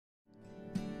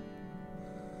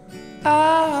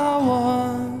I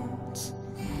once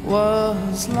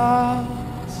was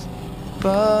lost,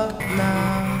 but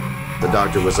now the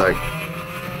doctor was like,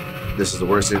 this is the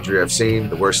worst injury I've seen,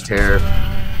 the worst tear.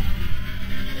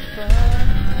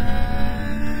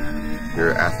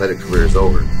 Your athletic career is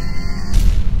over.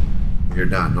 You're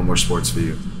done, no more sports for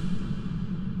you.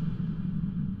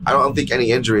 I don't think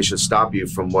any injury should stop you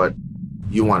from what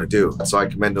you want to do. So I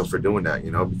commend him for doing that,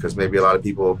 you know, because maybe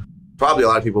probably a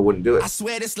lot of people wouldn't do it. I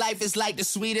swear this life is like the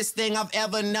sweetest thing I've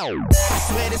ever known. I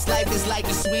swear this life is like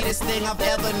the sweetest thing I've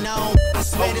ever known. I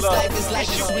swear this life is like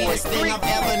the sweetest thing I've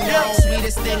ever known.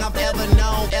 Sweetest thing I've ever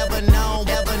known, ever known,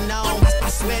 ever known. I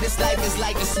swear this life is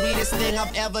like the sweetest thing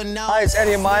I've ever known. Hi, it's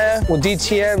Amaya with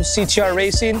DTM CTR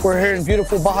Racing. We're here in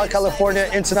beautiful Baja California,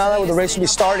 Ensenada, where the race will be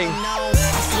starting.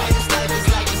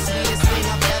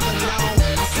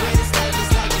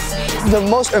 The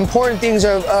most important things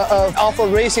of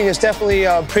off-road racing is definitely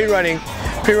pre-running.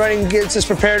 Pre-running gets us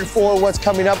prepared for what's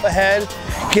coming up ahead,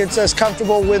 gets us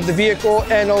comfortable with the vehicle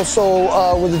and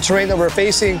also with the terrain that we're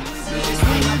facing.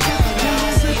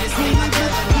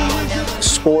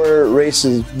 Sport race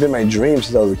has been my dream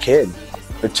since I was a kid.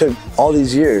 It took all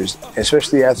these years,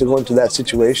 especially after going through that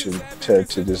situation, to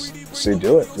just say,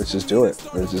 do it. Let's just do it.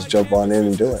 Let's just jump on in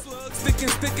and do it.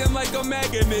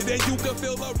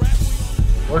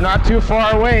 We're not too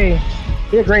far away.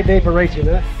 Be a great day for racing,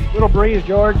 huh? Little breeze,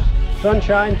 George.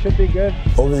 Sunshine should be good.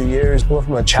 Over the years, went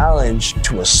from a challenge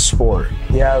to a sport.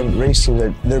 Yeah, racing,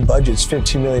 their budget's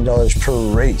 $15 million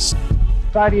per race.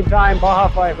 Exciting time, Baja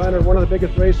 500, one of the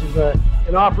biggest races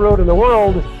in off-road in the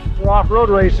world for off-road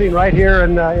racing right here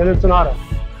in Ensenada.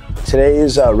 Today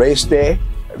is race day.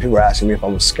 People are asking me if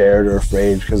I'm scared or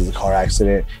afraid because of the car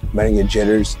accident. I might get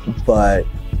jitters, but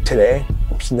today,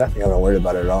 it's nothing I'm not worried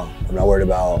about at all. I'm not worried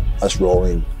about us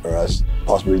rolling or us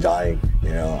possibly dying. You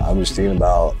know, I'm just thinking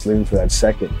about living for that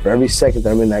second. For every second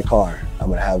that I'm in that car, I'm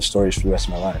gonna have stories for the rest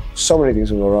of my life. So many things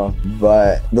can go wrong,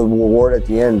 but the reward at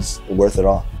the end is worth it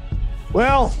all.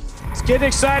 Well, it's getting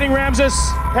exciting, Ramses.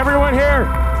 Everyone here,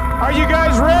 are you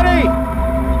guys ready?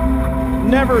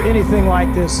 Never anything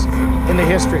like this in the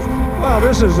history. Well,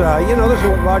 this is, you know, this is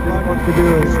what Roger wants to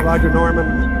do, is Roger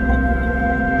Norman.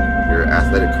 Your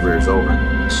athletic career is over.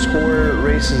 Sport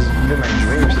races have been my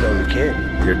dream since I was a kid.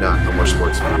 You're done, no more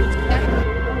sports for you.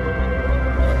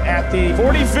 At the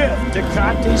 45th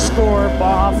Ducati Score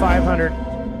Baja 500.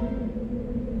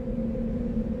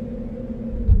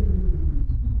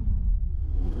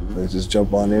 Let's just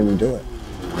jump on in and do it.